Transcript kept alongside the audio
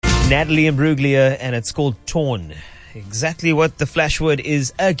Natalie and Bruglia, and it's called Torn. Exactly what the flash word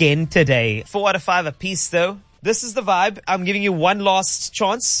is again today. 4 out of 5 apiece, though. This is the vibe. I'm giving you one last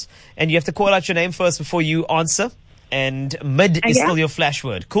chance, and you have to call out your name first before you answer. And mid is still your flash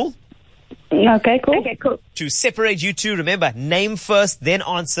word. Cool? Okay, cool. To separate you two, remember, name first, then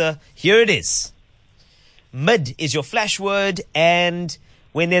answer. Here it is. Mid is your flash word, and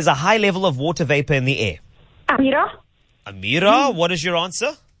when there's a high level of water vapor in the air. Amira? Amira, what is your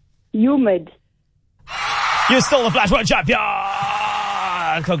answer? Humid. You're still the flash word champion!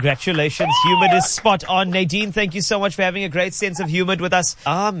 Congratulations, humid is spot on. Nadine, thank you so much for having a great sense of humid with us.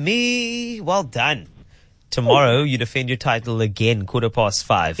 Well done. Tomorrow, you defend your title again,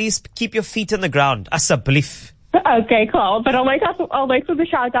 5:15. Please keep your feet on the ground. Asseblief. Okay, cool. But I'll wait for the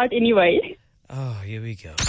shout out anyway. Oh, here we go.